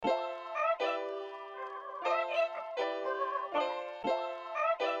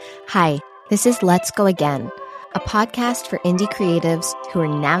Hi, this is Let's Go Again, a podcast for indie creatives who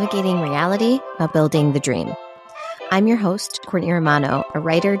are navigating reality while building the dream. I'm your host, Courtney Romano, a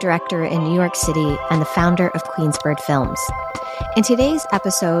writer, director in New York City and the founder of Queensbird Films. In today's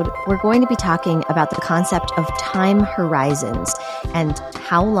episode, we're going to be talking about the concept of time horizons and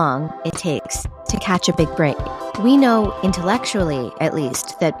how long it takes to catch a big break. We know intellectually, at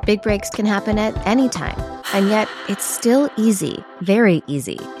least, that big breaks can happen at any time. And yet it's still easy, very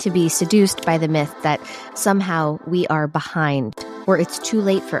easy, to be seduced by the myth that somehow we are behind or it's too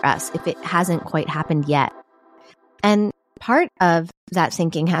late for us if it hasn't quite happened yet. And part of that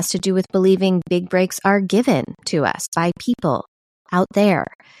thinking has to do with believing big breaks are given to us by people out there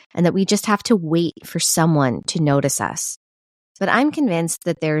and that we just have to wait for someone to notice us. But I'm convinced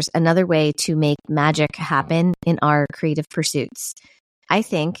that there's another way to make magic happen in our creative pursuits. I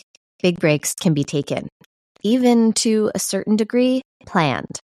think big breaks can be taken, even to a certain degree,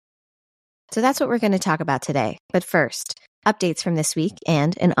 planned. So that's what we're going to talk about today. But first, updates from this week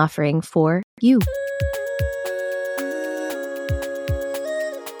and an offering for you.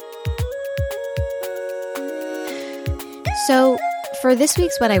 So for this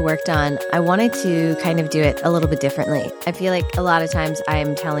week's What I Worked On, I wanted to kind of do it a little bit differently. I feel like a lot of times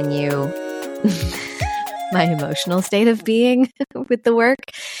I'm telling you my emotional state of being with the work.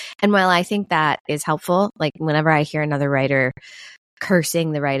 And while I think that is helpful, like whenever I hear another writer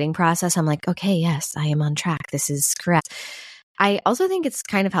cursing the writing process, I'm like, okay, yes, I am on track. This is correct. I also think it's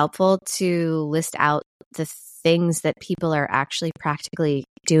kind of helpful to list out the things that people are actually practically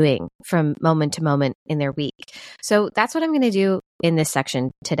doing from moment to moment in their week. So that's what I'm going to do in this section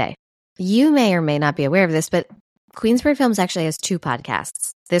today. You may or may not be aware of this, but Queensbird Films actually has two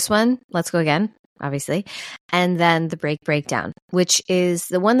podcasts. This one, Let's Go Again, obviously, and then the Breakdown, which is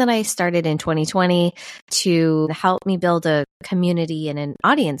the one that I started in 2020 to help me build a community and an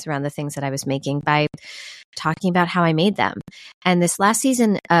audience around the things that I was making by talking about how I made them. And this last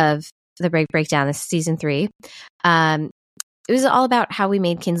season of the Breakdown, this is season 3, it was all about how we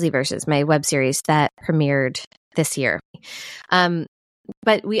made Kinsley Versus, my web series that premiered this year.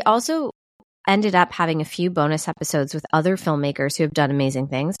 But we also ended up having a few bonus episodes with other filmmakers who have done amazing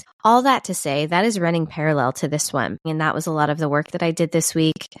things. All that to say, that is running parallel to this one. And that was a lot of the work that I did this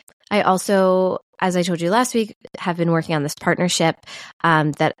week. I also, as I told you last week, have been working on this partnership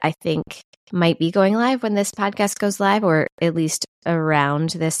that I think might be going live when this podcast goes live, or at least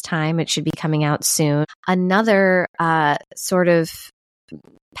around this time. It should be coming out soon. Another sort of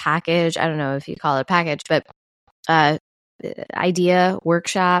package, I don't know if you call it a package, but idea,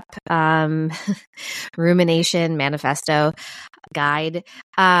 workshop, rumination, manifesto, guide.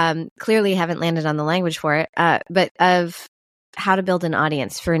 Clearly haven't landed on the language for it, but of how to build an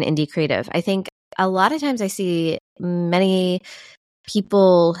audience for an indie creative. I think a lot of times I see many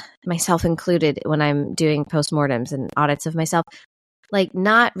people, myself included, when I'm doing postmortems and audits of myself, like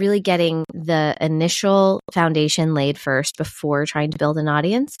not really getting the initial foundation laid first before trying to build an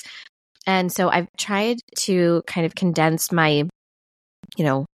audience. And so I've tried to kind of condense my,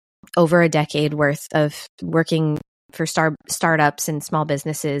 over a decade worth of working for startups and small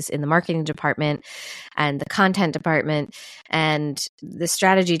businesses in the marketing department and the content department and the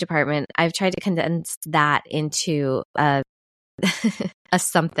strategy department. I've tried to condense that into a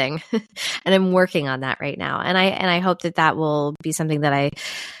something, and I'm working on that right now. And I hope that will be something that I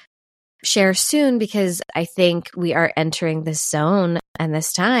share soon, because I think we are entering this zone and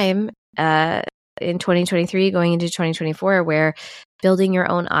this time in 2023 going into 2024 where building your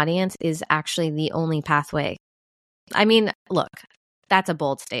own audience is actually the only pathway. I mean, look, that's a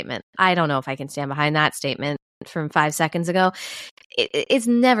bold statement. I don't know if I can stand behind that statement from 5 seconds ago. It's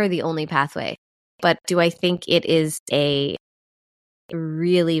never the only pathway. But do I think it is a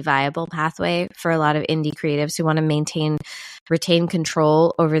really viable pathway for a lot of indie creatives who want to retain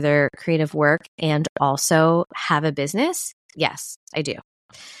control over their creative work and also have a business? Yes, I do.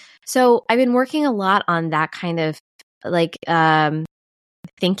 So I've been working a lot on that kind of like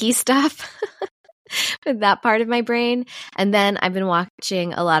thinky stuff with that part of my brain. And then I've been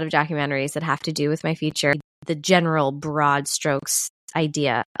watching a lot of documentaries that have to do with my feature, the general broad strokes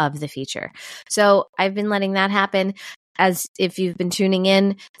idea of the feature. So I've been letting that happen. As if you've been tuning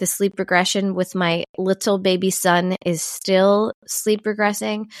in, the sleep regression with my little baby son is still sleep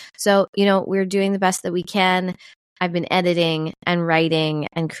regressing. So, we're doing the best that we can. I've been editing and writing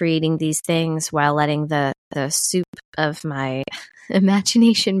and creating these things while letting the soup of my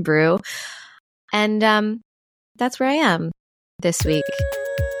imagination brew. And that's where I am this week.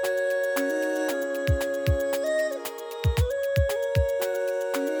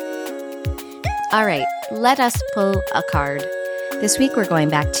 All right, let us pull a card. This week, we're going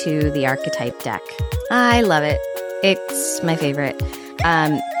back to the archetype deck. I love it. It's my favorite.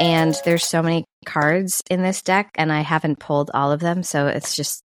 And there's so many cards in this deck, and I haven't pulled all of them. So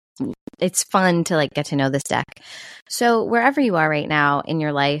it's fun to get to know this deck. So wherever you are right now in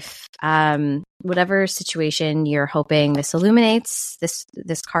your life, whatever situation you're hoping this illuminates,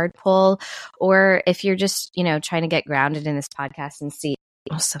 this card pull, or if you're just, trying to get grounded in this podcast and see,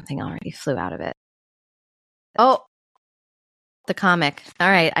 something already flew out of it. Oh, the comic. All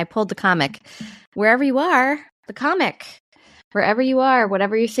right. I pulled the comic. Wherever you are, the comic. Wherever you are,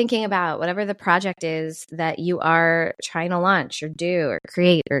 whatever you're thinking about, whatever the project is that you are trying to launch or do or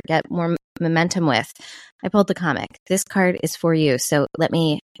create or get more momentum with, I pulled the comic. This card is for you. So let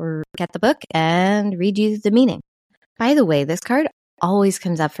me get the book and read you the meaning. By the way, this card always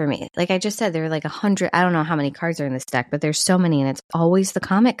comes up for me. Like I just said, there are 100. I don't know how many cards are in this deck, but there's so many, and it's always the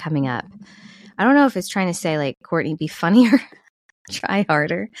comic coming up. I don't know if it's trying to say Courtney, be funnier, try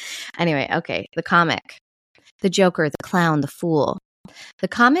harder. Anyway, okay, the comic. The Joker, the clown, the fool. The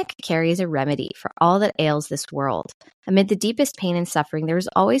comic carries a remedy for all that ails this world. Amid the deepest pain and suffering, there is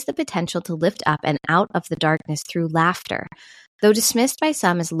always the potential to lift up and out of the darkness through laughter. Though dismissed by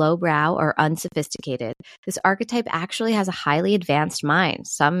some as lowbrow or unsophisticated, this archetype actually has a highly advanced mind.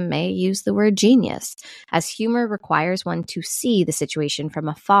 Some may use the word genius, as humor requires one to see the situation from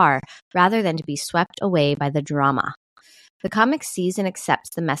afar rather than to be swept away by the drama. The comic sees and accepts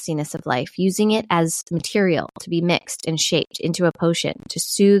the messiness of life, using it as material to be mixed and shaped into a potion to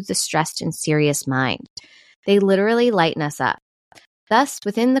soothe the stressed and serious mind. They literally lighten us up. Thus,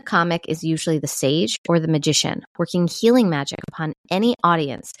 within the comic is usually the sage or the magician, working healing magic upon any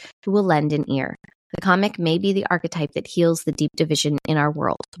audience who will lend an ear. The comic may be the archetype that heals the deep division in our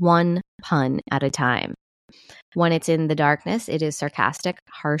world, one pun at a time. When it's in the darkness, it is sarcastic,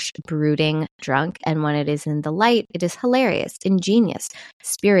 harsh, brooding, drunk, and when it is in the light, it is hilarious, ingenious,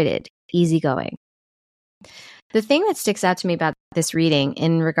 spirited, easygoing. The thing that sticks out to me about this reading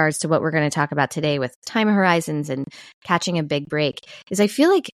in regards to what we're going to talk about today with time horizons and catching a big break is I feel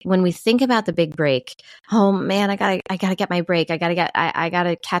like when we think about the big break, oh man, I gotta get my break. I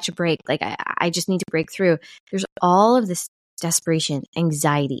gotta catch a break. I just need to break through. There's all of this desperation,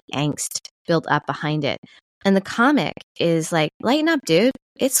 anxiety, angst built up behind it. And the comic is lighten up, dude.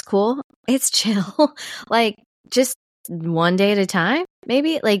 It's cool. It's chill. Just one day at a time,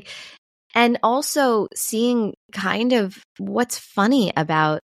 maybe. And also seeing kind of what's funny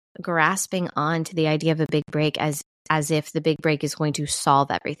about grasping on to the idea of a big break as if the big break is going to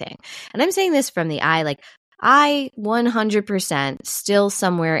solve everything. And I'm saying this from the eye, I 100% still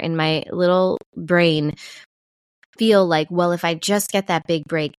somewhere in my little brain feel well, if I just get that big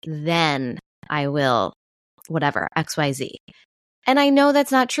break, then I will whatever, XYZ. And I know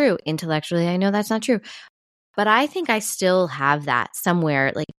that's not true. Intellectually, I know that's not true. But I think I still have that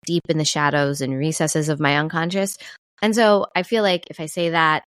somewhere deep in the shadows and recesses of my unconscious. And so I feel like if I say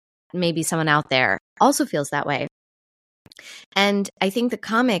that, maybe someone out there also feels that way. And I think the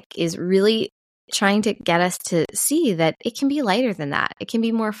comic is really trying to get us to see that it can be lighter than that. It can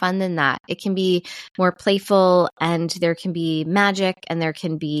be more fun than that. It can be more playful, and there can be magic, and there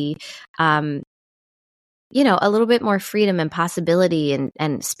can be a little bit more freedom and possibility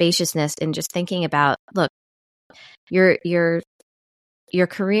and spaciousness in just thinking about, look, your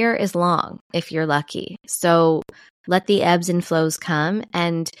career is long if you're lucky. So let the ebbs and flows come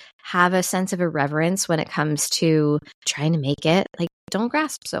and have a sense of irreverence when it comes to trying to make it. Don't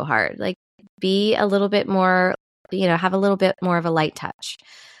grasp so hard. Be a little bit more, have a little bit more of a light touch.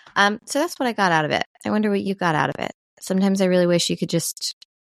 So that's what I got out of it. I wonder what you got out of it. Sometimes I really wish you could just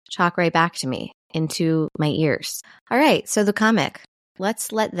talk right back to me into my ears. All right, so the comic.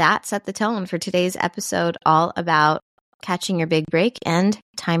 Let's let that set the tone for today's episode, all about catching your big break and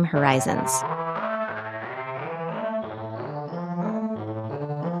time horizons.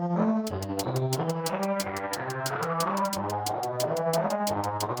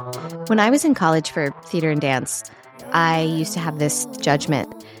 When I was in college for theater and dance, I used to have this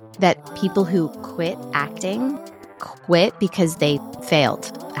judgment that people who quit acting quit because they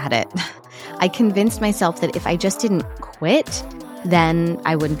failed at it. I convinced myself that if I just didn't quit, then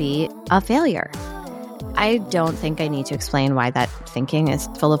I wouldn't be a failure. I don't think I need to explain why that thinking is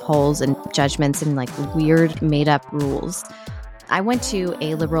full of holes and judgments and weird made up rules. I went to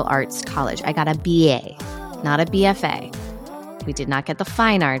a liberal arts college. I got a BA, not a BFA. We did not get the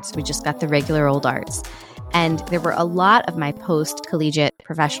fine arts. We just got the regular old arts. And there were a lot of my post-collegiate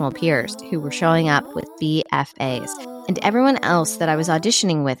professional peers who were showing up with BFAs. And everyone else that I was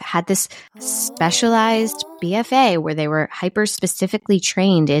auditioning with had this specialized BFA where they were hyper-specifically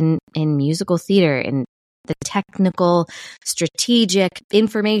trained in musical theater, in the technical, strategic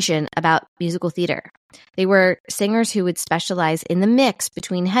information about musical theater. They were singers who would specialize in the mix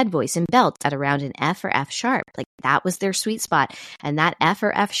between head voice and belt at around an F or F sharp. Like that was their sweet spot. And that F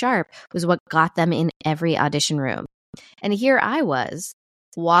or F sharp was what got them in every audition room. And here I was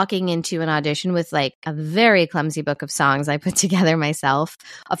walking into an audition with like a very clumsy book of songs I put together myself,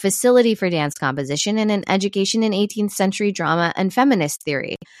 a facility for dance composition, and an education in 18th century drama and feminist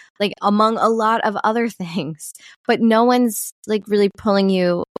theory, like among a lot of other things. But no one's like really pulling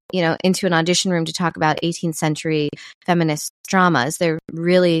you, into an audition room to talk about 18th century feminist dramas. They're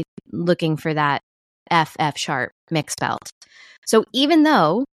really looking for that F sharp mixed belt. So even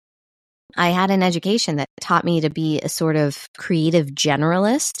though I had an education that taught me to be a sort of creative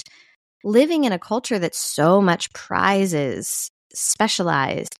generalist, living in a culture that so much prizes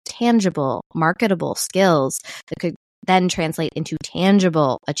specialized, tangible, marketable skills that could then translate into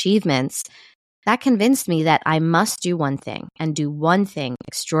tangible achievements, that convinced me that I must do one thing and do one thing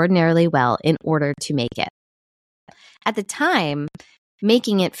extraordinarily well in order to make it. At the time,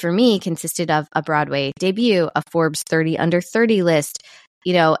 making it for me consisted of a Broadway debut, a Forbes 30 under 30 list,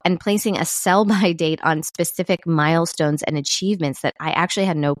 and placing a sell-by date on specific milestones and achievements that I actually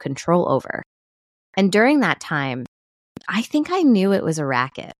had no control over. And during that time, I think I knew it was a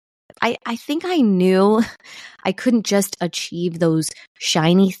racket. I think I knew I couldn't just achieve those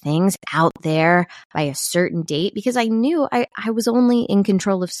shiny things out there by a certain date because I knew I was only in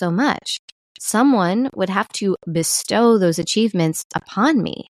control of so much. Someone would have to bestow those achievements upon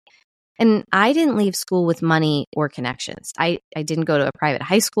me. And I didn't leave school with money or connections. I didn't go to a private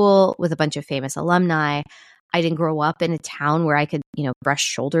high school with a bunch of famous alumni. I didn't grow up in a town where I could, brush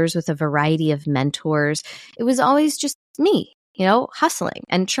shoulders with a variety of mentors. It was always just me, hustling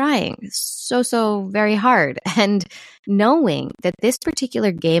and trying so very hard and knowing that this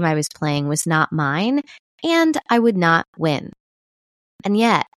particular game I was playing was not mine and I would not win. And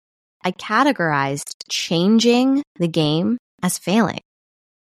yet I categorized changing the game as failing.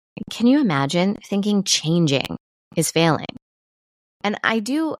 Can you imagine thinking changing is failing? And I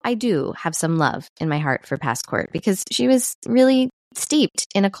do have some love in my heart for Passport because she was really steeped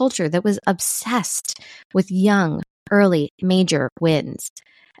in a culture that was obsessed with young, early, major wins.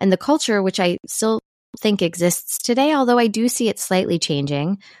 And the culture, which I still think exists today, although I do see it slightly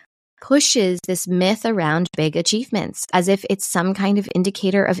changing, pushes this myth around big achievements as if it's some kind of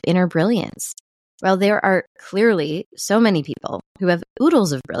indicator of inner brilliance. Well, there are clearly so many people who have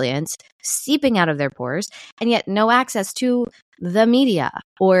oodles of brilliance seeping out of their pores, and yet no access to the media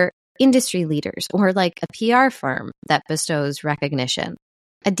or industry leaders or like a PR firm that bestows recognition.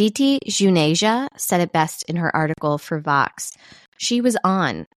 Aditi Juneja said it best in her article for Vox. She was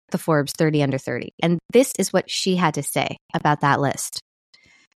on the Forbes 30 under 30, and this is what she had to say about that list.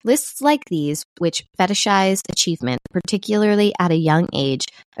 Lists like these, which fetishize achievement, particularly at a young age,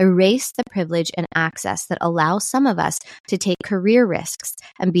 erase the privilege and access that allow some of us to take career risks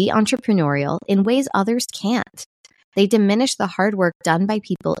and be entrepreneurial in ways others can't. They diminish the hard work done by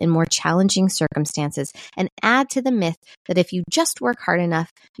people in more challenging circumstances and add to the myth that if you just work hard enough,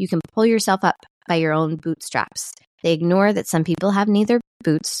 you can pull yourself up by your own bootstraps. They ignore that some people have neither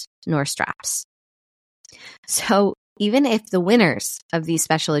boots nor straps. So, even if the winners of these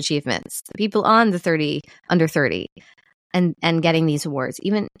special achievements, the people on the 30 under 30 and getting these awards,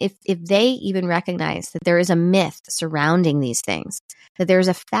 even if they even recognize that there is a myth surrounding these things, that there's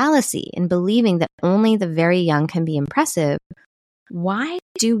a fallacy in believing that only the very young can be impressive, why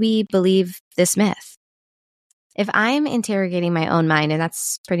do we believe this myth? If I'm interrogating my own mind, and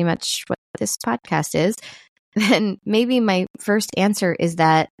that's pretty much what this podcast is, then maybe my first answer is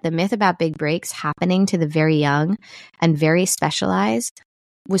that the myth about big breaks happening to the very young and very specialized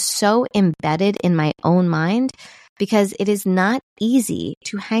was so embedded in my own mind because it is not easy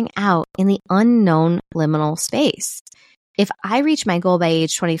to hang out in the unknown liminal space. If I reach my goal by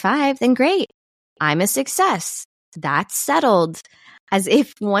age 25, then great. I'm a success. That's settled. As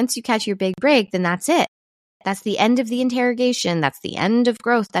if once you catch your big break, then that's it. That's the end of the interrogation. That's the end of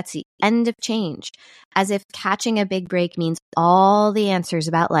growth. That's the end of change. As if catching a big break means all the answers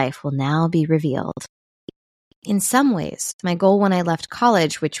about life will now be revealed. In some ways, my goal when I left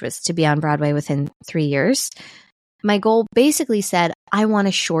college, which was to be on Broadway within 3 years, my goal basically said, I want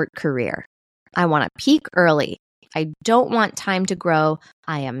a short career. I want to peak early. I don't want time to grow.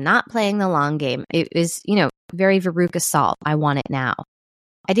 I am not playing the long game. It was, very Veruca Salt. I want it now.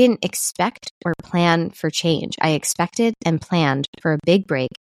 I didn't expect or plan for change. I expected and planned for a big break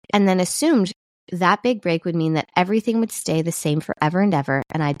and then assumed that big break would mean that everything would stay the same forever and ever,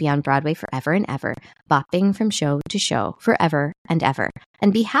 and I'd be on Broadway forever and ever, bopping from show to show forever and ever,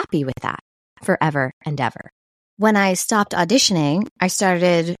 and be happy with that. forever and ever. When I stopped auditioning, I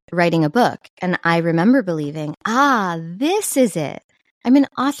started writing a book, and I remember believing, this is it. I'm an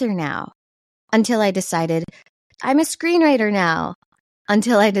author now. Until I decided, I'm a screenwriter now.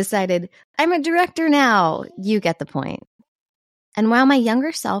 Until I decided, I'm a director now. You get the point. And while my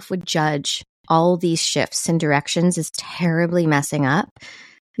younger self would judge all these shifts in directions as terribly messing up,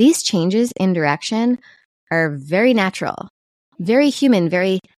 these changes in direction are very natural, very human,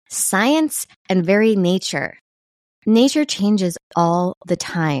 very science, and very nature. Nature changes all the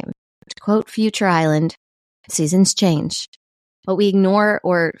time. To quote Future Island, seasons change. What we ignore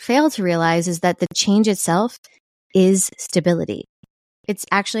or fail to realize is that the change itself is stability. It's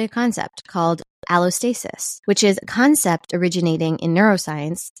actually a concept called allostasis, which is a concept originating in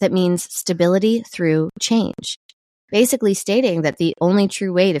neuroscience that means stability through change. Basically stating that the only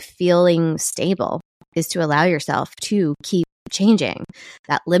true way to feeling stable is to allow yourself to keep changing.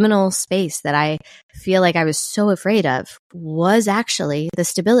 That liminal space that I feel like I was so afraid of was actually the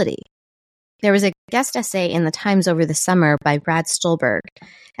stability. There was a guest essay in the Times over the summer by Brad Stulberg,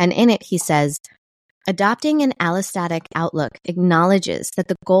 and in it he says, adopting an allostatic outlook acknowledges that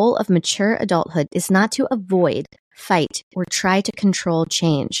the goal of mature adulthood is not to avoid, fight, or try to control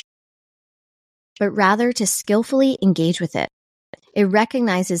change, but rather to skillfully engage with it. It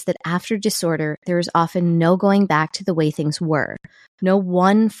recognizes that after disorder, there is often no going back to the way things were, no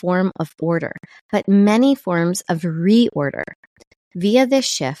one form of order, but many forms of reorder. Via this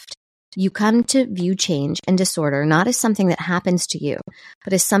shift, you come to view change and disorder not as something that happens to you,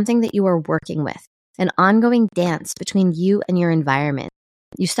 but as something that you are working with, an ongoing dance between you and your environment.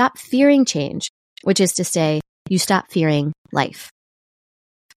 You stop fearing change, which is to say, you stop fearing life.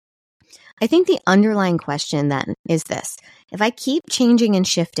 I think the underlying question then is this. If I keep changing and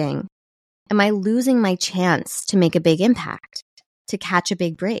shifting, am I losing my chance to make a big impact, to catch a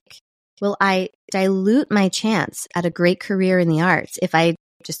big break? Will I dilute my chance at a great career in the arts if I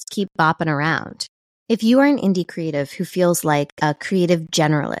just keep bopping around? If you are an indie creative who feels like a creative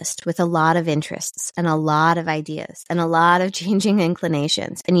generalist with a lot of interests and a lot of ideas and a lot of changing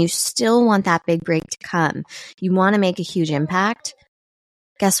inclinations, and you still want that big break to come, you want to make a huge impact,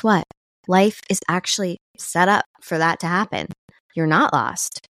 guess what? Life is actually set up for that to happen. You're not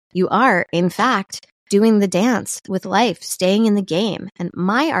lost. You are, in fact, doing the dance with life, staying in the game. And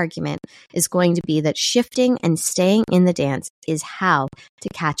my argument is going to be that shifting and staying in the dance is how to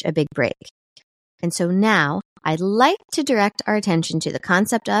catch a big break. And so now I'd like to direct our attention to the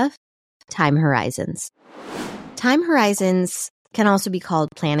concept of time horizons. Time horizons can also be called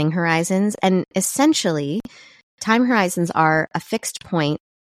planning horizons. And essentially, time horizons are a fixed point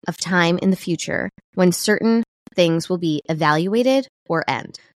of time in the future when certain things will be evaluated or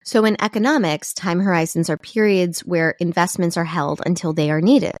end. So in economics, time horizons are periods where investments are held until they are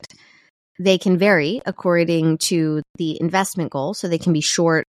needed. They can vary according to the investment goal, so they can be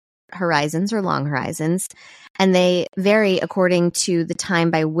short horizons or long horizons, and they vary according to the time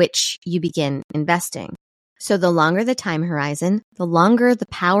by which you begin investing. So the longer the time horizon, the longer the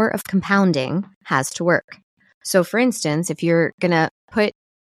power of compounding has to work. So for instance, if you're going to put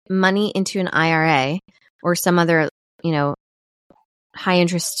money into an IRA or some other, high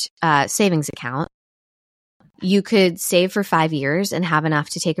interest savings account, you could save for 5 years and have enough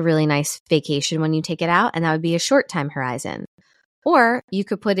to take a really nice vacation when you take it out, and that would be a short time horizon. Or you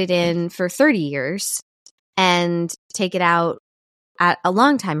could put it in for 30 years and take it out at a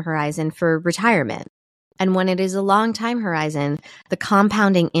long time horizon for retirement. And when it is a long time horizon, the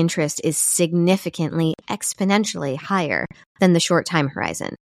compounding interest is significantly, exponentially higher than the short time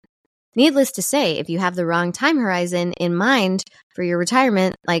horizon. Needless to say, if you have the wrong time horizon in mind for your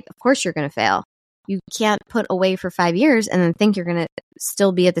retirement, of course you're going to fail. You can't put away for 5 years and then think you're going to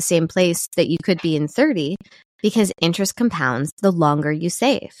still be at the same place that you could be in 30, because interest compounds the longer you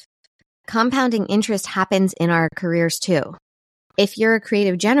save. Compounding interest happens in our careers too. If you're a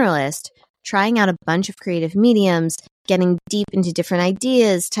creative generalist, trying out a bunch of creative mediums, getting deep into different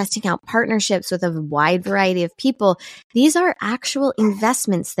ideas, testing out partnerships with a wide variety of people, these are actual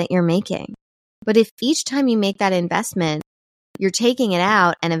investments that you're making. But if each time you make that investment, you're taking it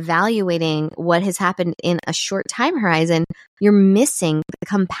out and evaluating what has happened in a short time horizon, you're missing the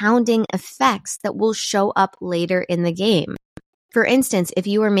compounding effects that will show up later in the game. For instance, if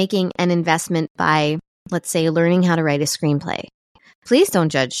you are making an investment by, let's say, learning how to write a screenplay, please don't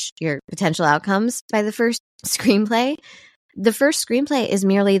judge your potential outcomes by the first screenplay. The first screenplay is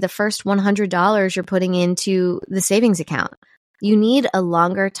merely the first $100 you're putting into the savings account. You need a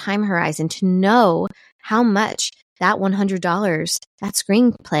longer time horizon to know how much that $100, that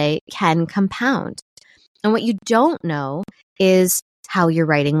screenplay, can compound. And what you don't know is how your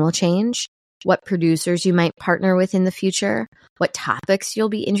writing will change, what producers you might partner with in the future, what topics you'll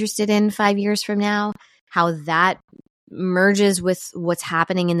be interested in 5 years from now, how that merges with what's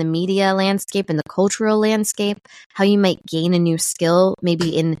happening in the media landscape and the cultural landscape, how you might gain a new skill,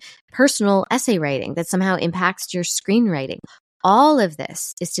 maybe in personal essay writing that somehow impacts your screenwriting. All of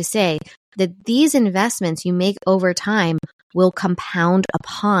this is to say that these investments you make over time will compound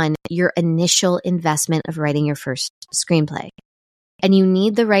upon your initial investment of writing your first screenplay. And you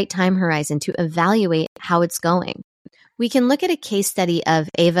need the right time horizon to evaluate how it's going. We can look at a case study of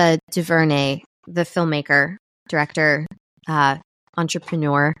Ava DuVernay, the filmmaker, director,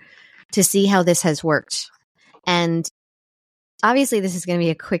 entrepreneur, to see how this has worked. And obviously, this is going to be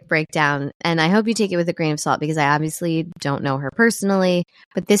a quick breakdown, and I hope you take it with a grain of salt because I obviously don't know her personally,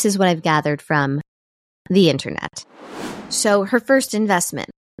 but this is what I've gathered from the internet. So her first investment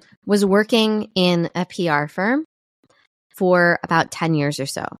was working in a PR firm for about 10 years or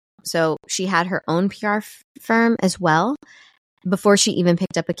so. So she had her own PR firm as well before she even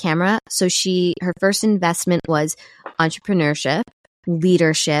picked up a camera. So her first investment was entrepreneurship,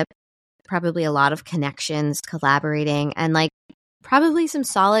 leadership, probably a lot of connections, collaborating, and like probably some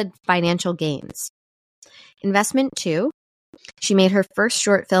solid financial gains. Investment 2, she made her first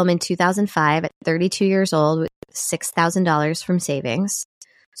short film in 2005 at 32 years old with $6,000 from savings.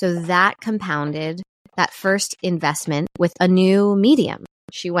 So that compounded that first investment with a new medium.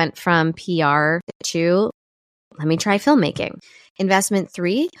 She went from PR to, let me try filmmaking. Investment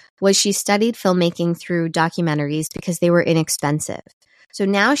 3 was she studied filmmaking through documentaries because they were inexpensive. So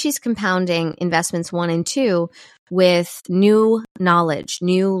now she's compounding investments 1 and 2 with new knowledge,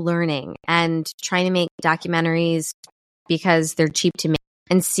 new learning, and trying to make documentaries because they're cheap to make,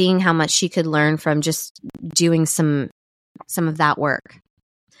 and seeing how much she could learn from just doing some of that work.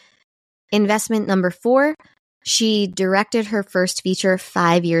 Investment number 4, she directed her first feature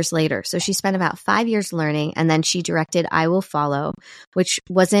 5 years later. So she spent about 5 years learning, and then she directed I Will Follow, which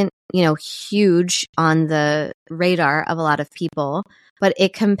wasn't, huge on the radar of a lot of people, but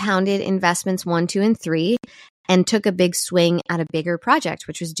it compounded investments 1, 2, and 3 and took a big swing at a bigger project,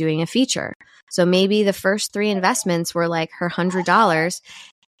 which was doing a feature. So maybe the first 3 investments were like her $100,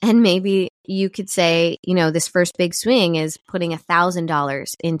 and maybe you could say, this first big swing is putting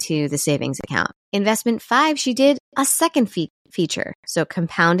 $1,000 into the savings account. Investment 5, she did a second feature. So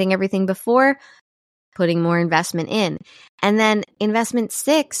compounding everything before, putting more investment in. And then investment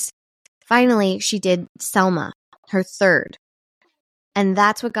 6, finally, she did Selma, her third. And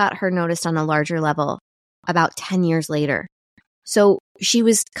that's what got her noticed on a larger level about 10 years later. So she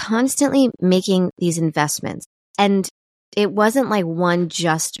was constantly making these investments. And it wasn't like one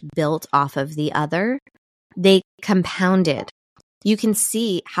just built off of the other. They compounded. You can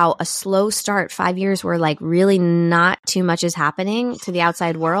see how a slow start, 5 years where like really not too much is happening to the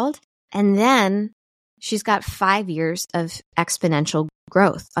outside world. And then she's got 5 years of exponential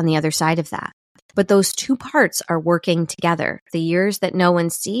growth on the other side of that. But those two parts are working together. The years that no one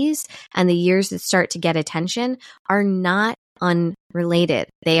sees and the years that start to get attention are not unrelated.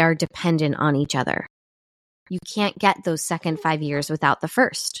 They are dependent on each other. You can't get those second 5 years without the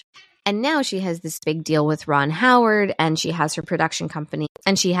first. And now she has this big deal with Ron Howard, and she has her production company,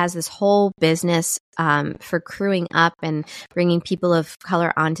 and she has this whole business for crewing up and bringing people of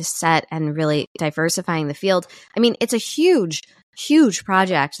color onto set and really diversifying the field. I mean, it's a huge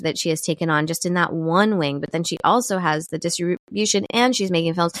project that she has taken on just in that one wing, but then she also has the distribution and she's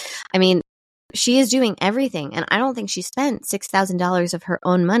making films. I mean, she is doing everything, and I don't think she spent $6,000 of her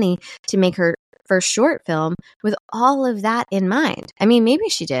own money to make her first short film with all of that in mind. I mean, maybe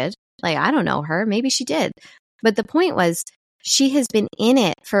she did. Like, I don't know her. Maybe she did. But the point was, she has been in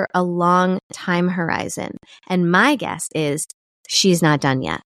it for a long time horizon. And my guess is she's not done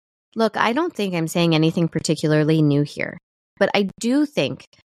yet. Look, I don't think I'm saying anything particularly new here, but I do think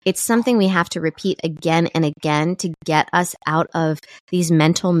it's something we have to repeat again and again to get us out of these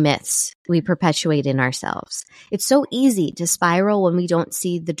mental myths we perpetuate in ourselves. It's so easy to spiral when we don't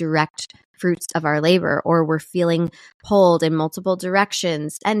see the direct fruits of our labor, or we're feeling pulled in multiple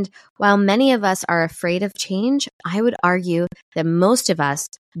directions. And while many of us are afraid of change, I would argue that most of us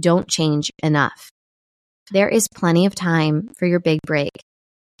don't change enough. There is plenty of time for your big break.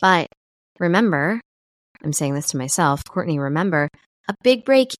 But remember, I'm saying this to myself, Courtney, remember, a big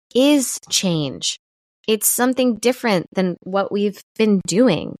break is change. It's something different than what we've been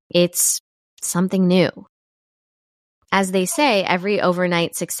doing. It's something new. As they say, every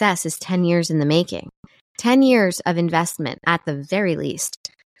overnight success is 10 years in the making. 10 years of investment at the very least.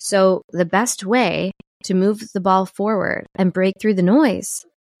 So the best way to move the ball forward and break through the noise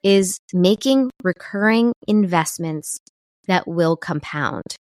is making recurring investments that will compound.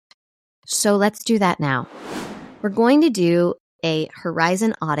 So let's do that now. We're going to do a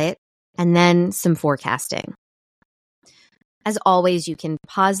horizon audit and then some forecasting. As always, you can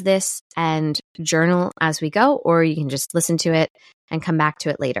pause this and journal as we go, or you can just listen to it and come back to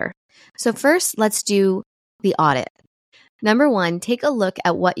it later. So first, let's do the audit. Number one, take a look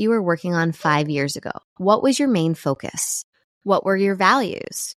at what you were working on 5 years ago. What was your main focus? What were your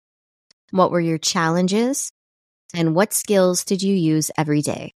values? What were your challenges? And what skills did you use every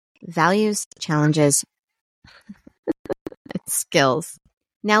day? Values, challenges, skills.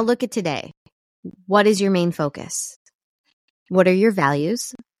 Now look at today. What is your main focus? What are your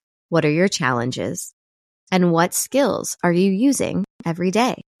values? What are your challenges? And what skills are you using every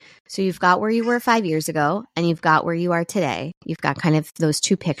day? So you've got where you were 5 years ago and you've got where you are today. You've got kind of those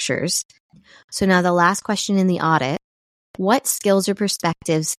two pictures. So now the last question in the audit, what skills or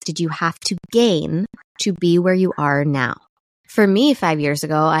perspectives did you have to gain to be where you are now? For me, 5 years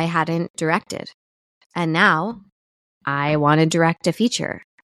ago, I hadn't directed. And now I want to direct a feature.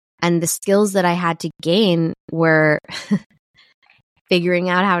 And the skills that I had to gain were figuring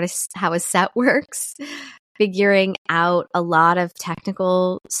out how a set works, figuring out a lot of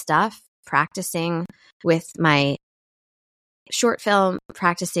technical stuff, practicing with my short film,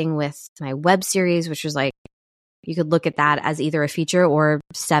 practicing with my web series, which was like, you could look at that as either a feature or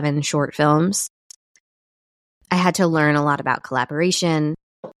 7 short films. I had to learn a lot about collaboration.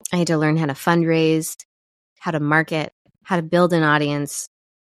 I had to learn how to fundraise, how to market, how to build an audience,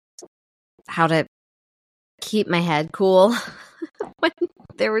 how to keep my head cool when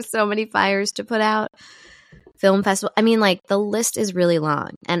there were so many fires to put out. Film festival. I mean, like, the list is really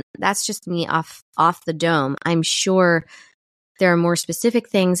long, and that's just me off the dome. I'm sure there are more specific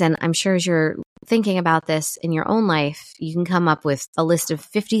things, and I'm sure as you're thinking about this in your own life, you can come up with a list of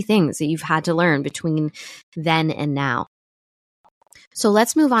 50 things that you've had to learn between then and now. So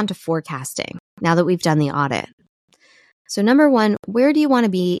let's move on to forecasting now that we've done the audit. So number one, where do you want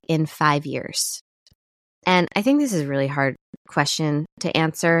to be in 5 years? And I think this is a really hard question to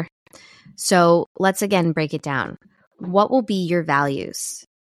answer. So let's again break it down. What will be your values?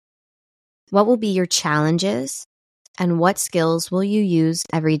 What will be your challenges? And what skills will you use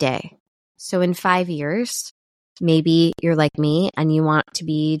every day? So in 5 years, maybe you're like me and you want to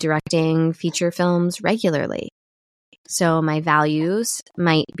be directing feature films regularly. So my values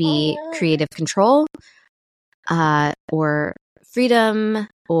might be creative control, or freedom,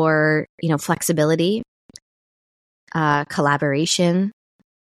 or, flexibility, collaboration.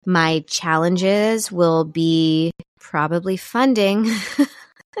 My challenges will be probably funding,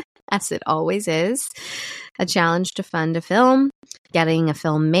 as it always is, a challenge to fund a film, getting a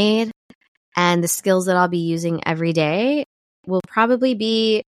film made, and the skills that I'll be using every day will probably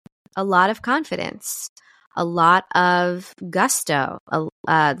be a lot of confidence, a lot of gusto,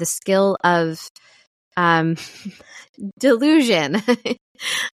 the skill of delusion.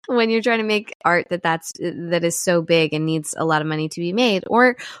 When you're trying to make art that is so big and needs a lot of money to be made,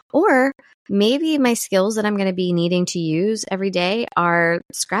 or maybe my skills that I'm going to be needing to use every day are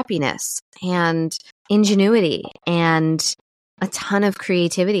scrappiness and ingenuity and a ton of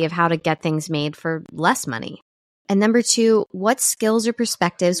creativity of how to get things made for less money. And number two, what skills or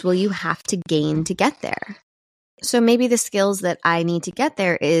perspectives will you have to gain to get there? So maybe the skills that I need to get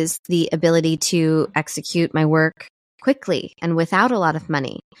there is the ability to execute my work quickly and without a lot of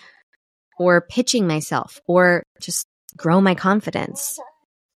money, or pitching myself, or just grow my confidence.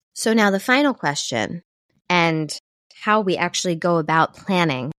 So now the final question, and how we actually go about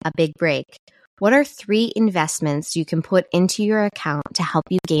planning a big break. What are 3 investments you can put into your account to help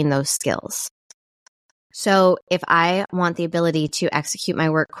you gain those skills? So if I want the ability to execute my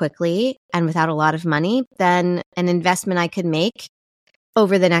work quickly and without a lot of money, then an investment I could make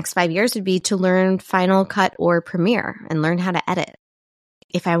over the next 5 years would be to learn Final Cut or Premiere and learn how to edit.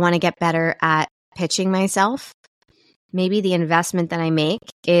 If I want to get better at pitching myself, maybe the investment that I make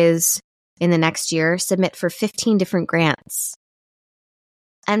is in the next year, submit for 15 different grants.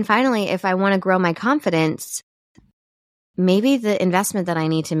 And finally, if I want to grow my confidence, maybe the investment that I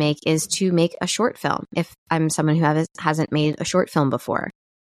need to make is to make a short film if I'm someone who hasn't made a short film before.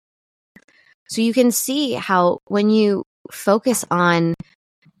 So you can see how when you focus on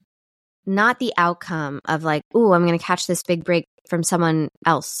not the outcome of like, ooh, I'm going to catch this big break from someone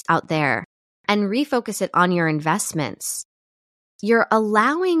else out there, and refocus it on your investments, you're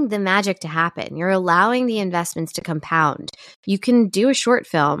allowing the magic to happen. You're allowing the investments to compound. You can do a short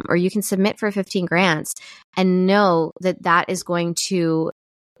film, or you can submit for 15 grants and know that that is going to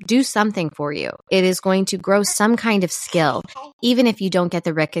do something for you. It is going to grow some kind of skill, even if you don't get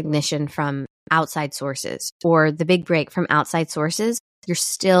the recognition from outside sources or the big break from outside sources. You're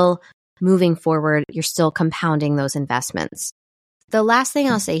still moving forward, you're still compounding those investments. The last thing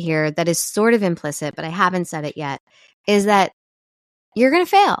I'll say here that is sort of implicit, but I haven't said it yet, is that you're going to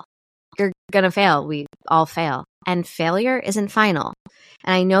fail. You're going to fail. We all fail. And failure isn't final.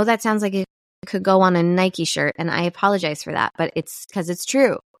 And I know that sounds like it could go on a Nike shirt, and I apologize for that, but it's because it's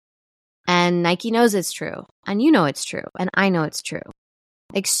true. And Nike knows it's true. And you know it's true. And I know it's true.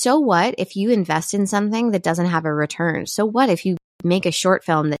 Like, so what if you invest in something that doesn't have a return? So what if you make a short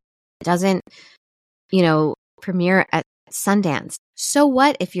film that doesn't, premiere at Sundance? So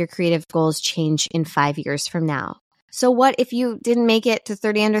what if your creative goals change in 5 years from now? So what if you didn't make it to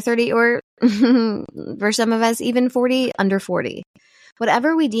 30 under 30, or for some of us, even 40 under 40?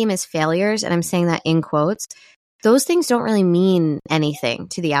 Whatever we deem as failures, and I'm saying that in quotes, those things don't really mean anything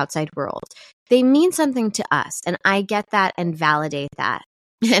to the outside world. They mean something to us, and I get that and validate that.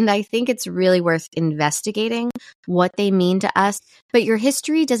 And I think it's really worth investigating what they mean to us. But your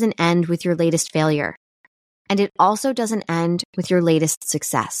history doesn't end with your latest failure. And it also doesn't end with your latest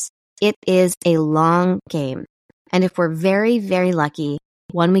success. It is a long game. And if we're very, very lucky,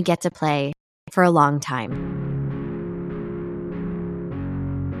 one we get to play for a long time.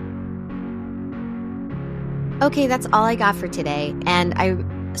 Okay, that's all I got for today. And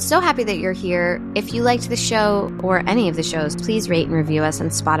I'm so happy that you're here. If you liked the show or any of the shows, please rate and review us on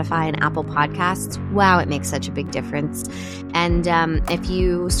Spotify and Apple Podcasts. Wow, it makes such a big difference. And if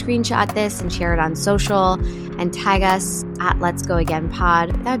you screenshot this and share it on social and tag us at Let's Go Again Pod,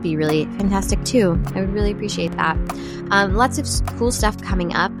 that would be really fantastic too. I would really appreciate that. Lots of cool stuff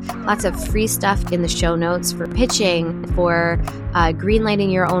coming up. Lots of free stuff in the show notes for pitching, for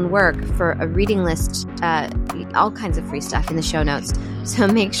greenlighting your own work, for a reading list, all kinds of free stuff in the show notes. So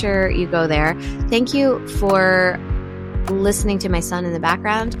make sure you go there. Thank you for listening to my son in the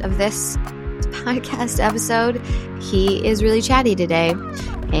background of this podcast episode. He is really chatty today,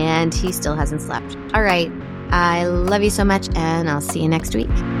 and he still hasn't slept. All right. I love you so much, and I'll see you next week.